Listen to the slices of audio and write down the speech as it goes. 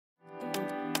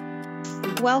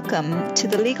Welcome to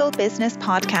the Legal Business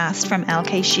Podcast from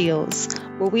LK Shields,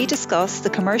 where we discuss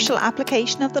the commercial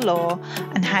application of the law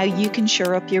and how you can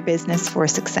shore up your business for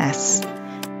success.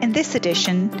 In this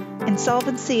edition,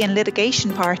 insolvency and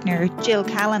litigation partner Jill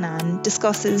Callanan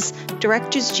discusses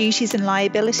directors' duties and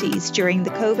liabilities during the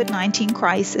COVID-19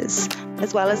 crisis,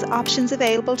 as well as options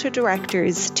available to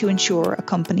directors to ensure a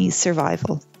company's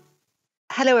survival.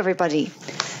 Hello, everybody.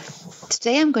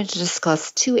 Today I'm going to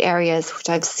discuss two areas which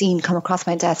I've seen come across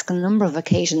my desk on a number of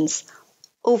occasions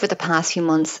over the past few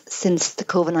months since the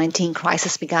COVID-19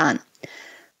 crisis began.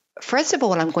 First of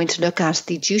all, I'm going to look at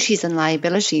the duties and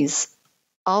liabilities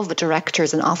of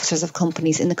directors and officers of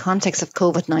companies in the context of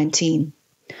COVID-19.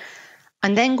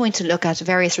 I'm then going to look at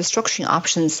various restructuring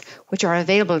options which are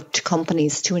available to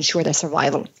companies to ensure their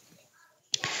survival.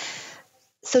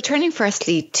 So turning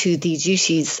firstly to the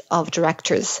duties of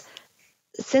directors.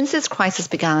 Since this crisis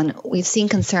began, we've seen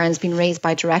concerns being raised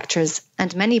by directors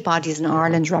and many bodies in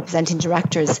Ireland representing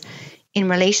directors in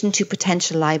relation to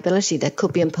potential liability that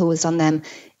could be imposed on them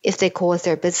if they cause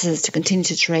their businesses to continue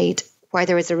to trade where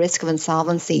there is a risk of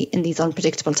insolvency in these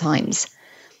unpredictable times.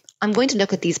 I'm going to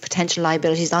look at these potential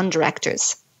liabilities on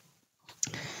directors.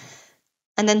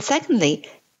 And then secondly,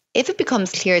 if it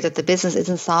becomes clear that the business is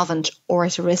insolvent or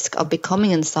at a risk of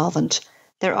becoming insolvent,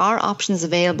 there are options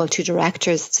available to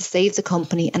directors to save the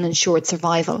company and ensure its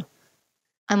survival.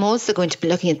 I'm also going to be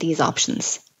looking at these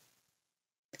options.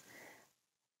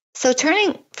 So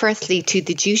turning firstly to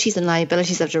the duties and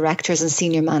liabilities of directors and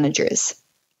senior managers.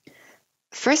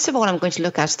 First of all, I'm going to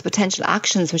look at the potential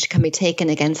actions which can be taken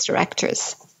against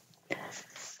directors.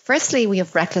 Firstly, we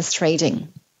have reckless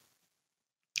trading.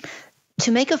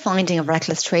 To make a finding of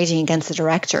reckless trading against a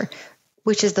director,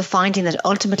 which is the finding that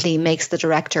ultimately makes the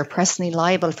director personally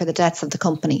liable for the debts of the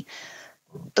company,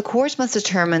 the court must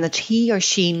determine that he or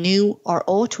she knew or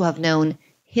ought to have known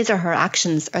his or her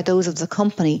actions or those of the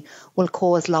company will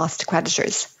cause loss to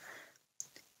creditors.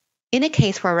 In a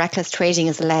case where reckless trading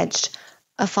is alleged,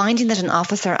 a finding that an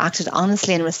officer acted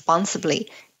honestly and responsibly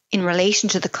in relation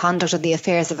to the conduct of the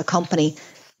affairs of a company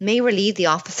may relieve the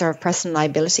officer of personal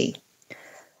liability.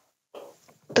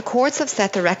 The courts have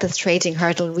set the reckless trading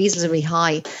hurdle reasonably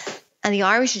high, and the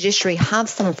Irish judiciary have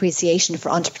some appreciation for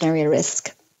entrepreneurial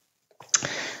risk.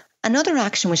 Another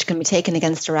action which can be taken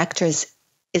against directors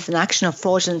is an action of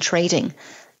fraudulent trading,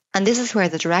 and this is where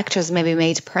the directors may be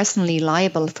made personally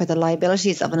liable for the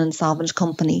liabilities of an insolvent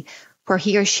company where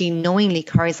he or she knowingly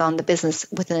carries on the business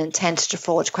with an intent to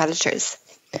defraud creditors.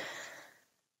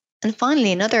 And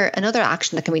finally, another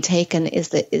action that can be taken is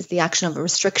the action of a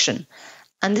restriction.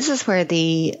 And this is where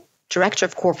the Director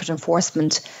of Corporate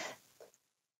Enforcement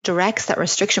directs that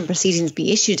restriction proceedings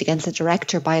be issued against the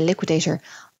director by a liquidator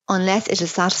unless it is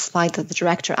satisfied that the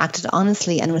director acted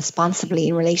honestly and responsibly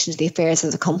in relation to the affairs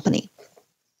of the company.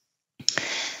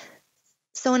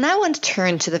 So I now want to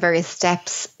turn to the various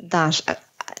steps that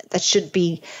should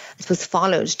be, I suppose,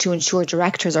 followed to ensure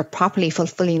directors are properly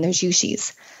fulfilling their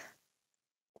duties.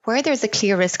 Where there's a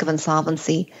clear risk of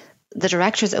insolvency, the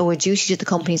directors owe a duty to the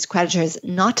company's creditors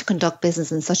not to conduct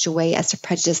business in such a way as to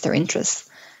prejudice their interests.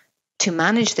 To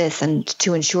manage this and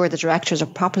to ensure the directors are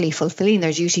properly fulfilling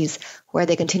their duties where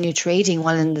they continue trading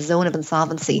while in the zone of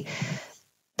insolvency,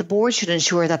 the board should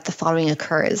ensure that the following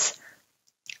occurs.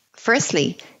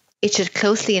 Firstly, it should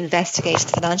closely investigate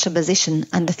the financial position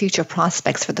and the future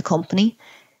prospects for the company.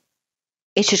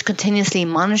 It should continuously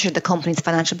monitor the company's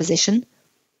financial position.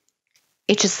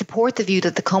 It should support the view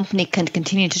that the company can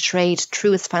continue to trade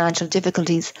through its financial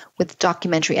difficulties with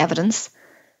documentary evidence.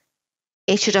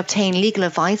 It should obtain legal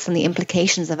advice on the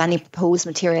implications of any proposed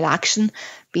material action,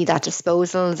 be that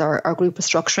disposals or group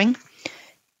restructuring.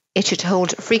 It should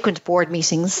hold frequent board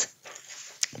meetings,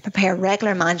 prepare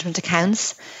regular management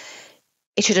accounts.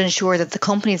 It should ensure that the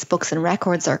company's books and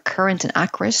records are current and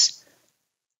accurate.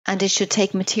 And it should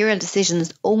take material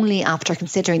decisions only after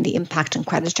considering the impact on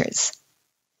creditors.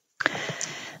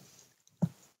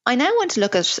 I now want to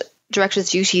look at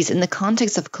directors' duties in the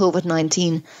context of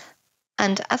COVID-19.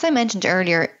 And as I mentioned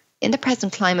earlier, in the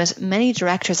present climate, many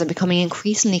directors are becoming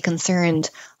increasingly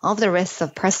concerned of the risks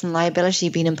of personal liability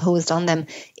being imposed on them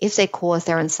if they cause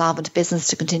their insolvent business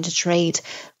to continue to trade,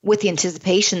 with the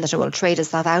anticipation that it will trade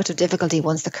itself out of difficulty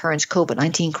once the current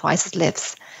COVID-19 crisis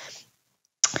lifts.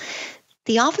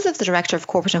 The Office of the Director of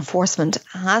Corporate Enforcement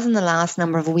has in the last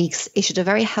number of weeks issued a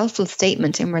very helpful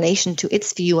statement in relation to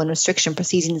its view on restriction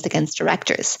proceedings against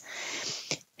directors.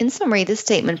 In summary, this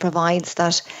statement provides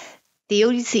that the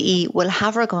ODCE will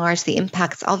have regard to the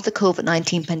impacts of the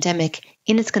COVID-19 pandemic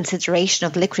in its consideration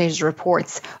of liquidated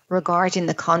reports regarding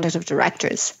the conduct of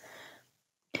directors.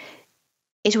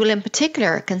 It will in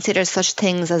particular consider such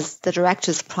things as the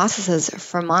director's processes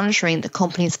for monitoring the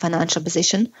company's financial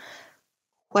position,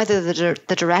 whether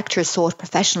the director sought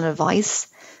professional advice,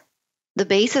 the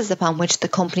basis upon which the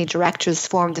company directors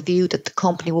formed the view that the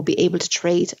company will be able to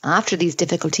trade after these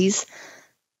difficulties,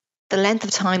 the length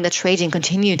of time that trading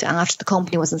continued after the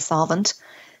company was insolvent,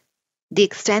 the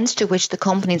extent to which the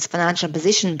company's financial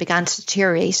position began to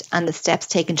deteriorate, and the steps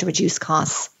taken to reduce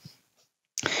costs.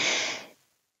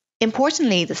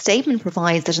 Importantly, the statement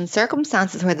provides that in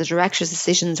circumstances where the director's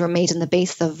decisions were made on the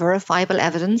basis of verifiable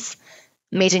evidence,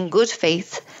 made in good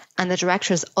faith, and the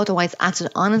directors otherwise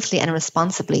acted honestly and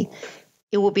responsibly,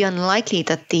 it would be unlikely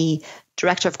that the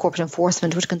Director of Corporate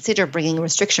Enforcement would consider bringing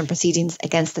restriction proceedings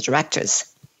against the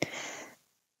directors.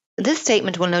 This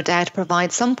statement will no doubt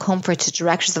provide some comfort to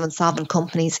directors of insolvent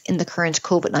companies in the current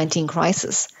COVID-19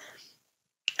 crisis.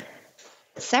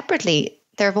 Separately,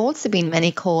 there have also been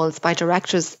many calls by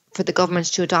directors for the government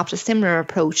to adopt a similar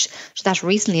approach to that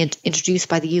recently introduced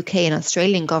by the UK and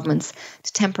Australian governments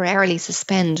to temporarily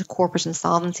suspend corporate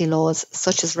insolvency laws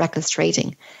such as reckless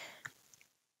trading.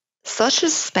 Such a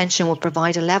suspension will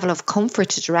provide a level of comfort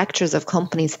to directors of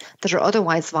companies that are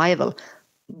otherwise viable,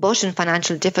 but in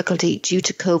financial difficulty due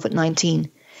to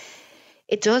COVID-19.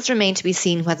 It does remain to be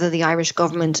seen whether the Irish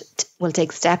government will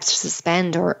take steps to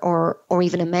suspend or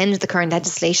even amend the current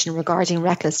legislation regarding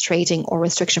reckless trading or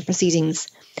restriction proceedings.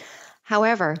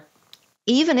 However,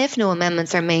 even if no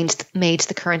amendments are made to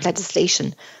the current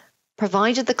legislation,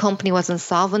 provided the company was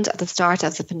insolvent at the start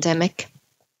of the pandemic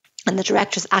and the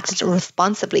directors acted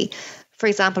responsibly, for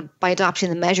example, by adopting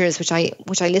the measures which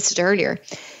I listed earlier,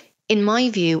 in my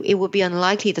view, it would be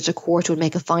unlikely that a court would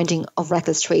make a finding of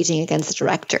reckless trading against the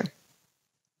director.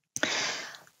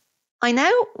 I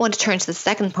now want to turn to the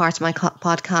second part of my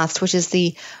podcast, which is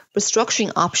the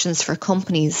restructuring options for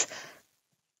companies,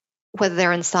 whether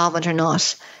they're insolvent or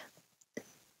not.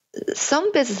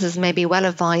 Some businesses may be well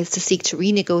advised to seek to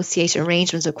renegotiate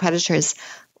arrangements with creditors,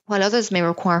 while others may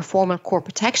require formal court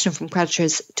protection from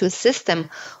creditors to assist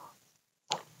them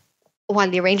while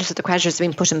the arrangements with the creditors are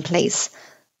being put in place.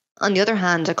 On the other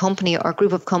hand, a company or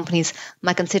group of companies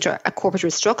might consider a corporate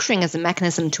restructuring as a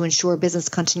mechanism to ensure business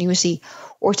continuity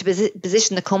or to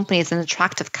position the company as an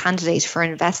attractive candidate for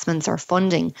investments or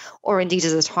funding, or indeed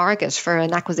as a target for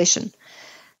an acquisition.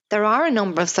 There are a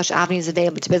number of such avenues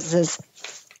available to businesses,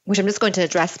 which I'm just going to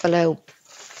address below.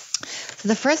 So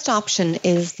the first option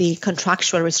is the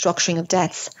contractual restructuring of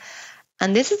debts.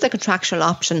 And this is the contractual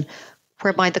option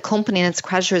whereby the company and its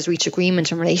creditors reach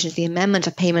agreement in relation to the amendment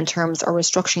of payment terms or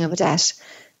restructuring of a debt.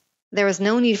 There is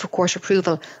no need for court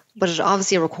approval, but it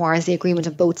obviously requires the agreement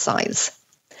of both sides.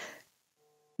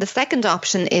 The second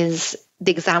option is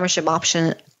the examinership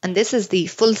option, and this is the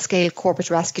full-scale corporate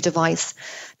rescue device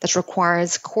that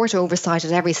requires court oversight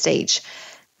at every stage.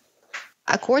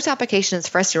 A court application is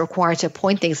firstly required to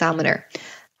appoint the examiner,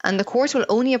 and the court will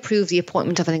only approve the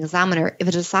appointment of an examiner if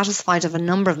it is satisfied of a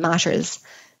number of matters.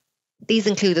 These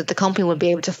include that the company will be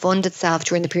able to fund itself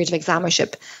during the period of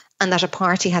examinership and that a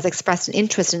party has expressed an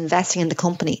interest in investing in the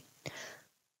company.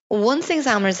 Once the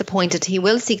examiner is appointed, he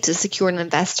will seek to secure an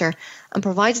investor, and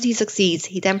provided he succeeds,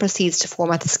 he then proceeds to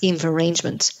format the scheme of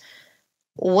arrangement.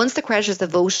 Once the creditors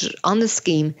have voted on the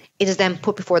scheme, it is then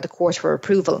put before the court for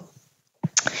approval.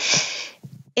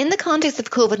 In the context of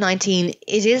COVID-19,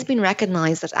 it has been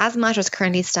recognised that as matters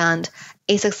currently stand,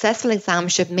 a successful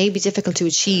examinership may be difficult to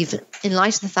achieve in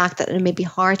light of the fact that it may be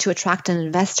hard to attract an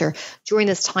investor during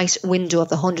this tight window of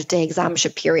the 100-day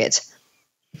examinership period.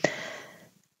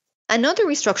 Another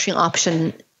restructuring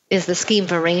option is the scheme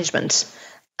of arrangement,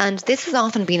 and this has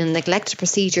often been a neglected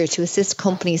procedure to assist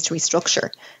companies to restructure.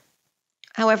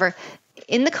 However,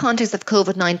 in the context of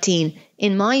COVID-19,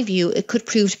 in my view, it could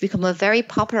prove to become a very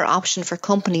popular option for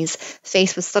companies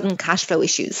faced with sudden cash flow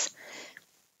issues.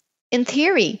 In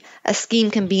theory, a scheme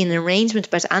can be an arrangement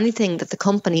about anything that the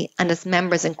company and its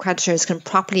members and creditors can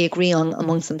properly agree on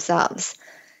amongst themselves.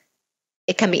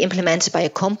 It can be implemented by a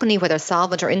company, whether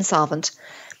solvent or insolvent,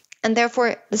 and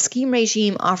therefore the scheme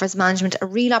regime offers management a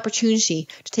real opportunity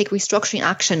to take restructuring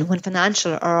action when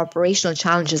financial or operational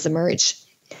challenges emerge.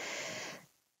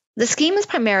 The scheme is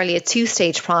primarily a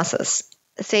two-stage process.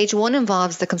 Stage one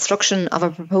involves the construction of a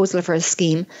proposal for a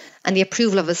scheme and the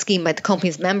approval of a scheme by the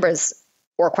company's members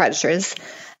or creditors,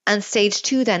 and stage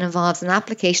two then involves an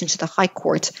application to the High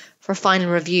Court for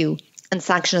final review and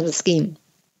sanction of the scheme.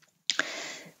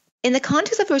 In the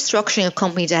context of restructuring of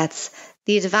company debts,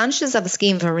 the advantages of a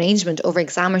scheme of arrangement over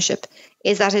examinership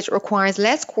is that it requires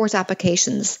less court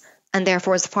applications and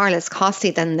therefore is far less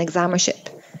costly than an examinership.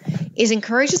 It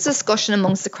encourages discussion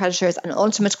amongst the creditors and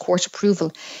ultimate court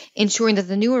approval, ensuring that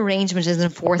the new arrangement is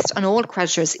enforced on all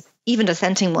creditors, even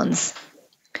dissenting ones.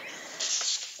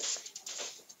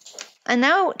 And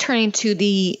now turning to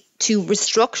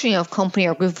restructuring of company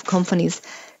or group of companies.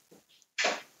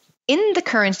 In the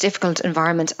current difficult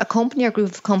environment, a company or group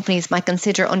of companies might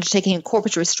consider undertaking a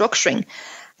corporate restructuring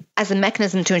as a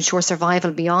mechanism to ensure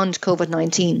survival beyond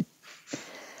COVID-19.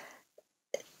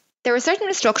 There are certain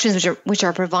restrictions which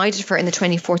are provided for in the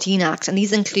 2014 Act, and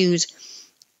these include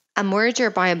a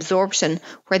merger by absorption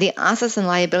where the assets and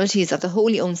liabilities of the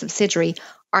wholly owned subsidiary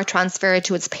are transferred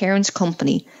to its parent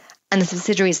company and the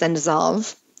subsidiaries then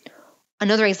dissolve.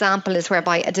 Another example is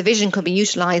whereby a division could be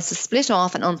utilised to split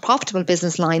off an unprofitable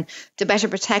business line to better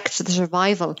protect the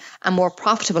survival and more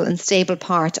profitable and stable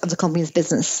part of the company's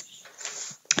business.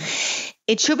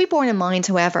 It should be borne in mind,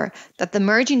 however, that the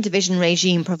merging division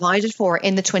regime provided for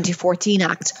in the 2014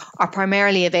 Act are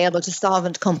primarily available to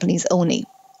solvent companies only.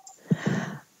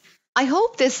 I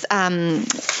hope this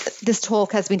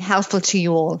talk has been helpful to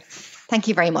you all. Thank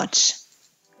you very much.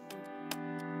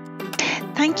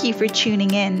 Thank you for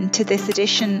tuning in to this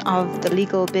edition of the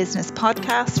Legal Business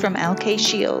Podcast from LK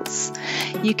Shields.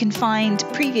 You can find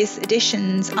previous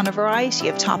editions on a variety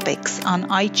of topics on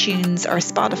iTunes or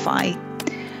Spotify.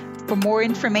 For more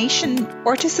information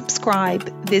or to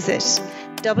subscribe, visit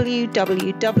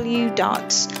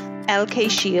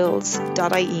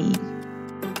www.lkshields.ie.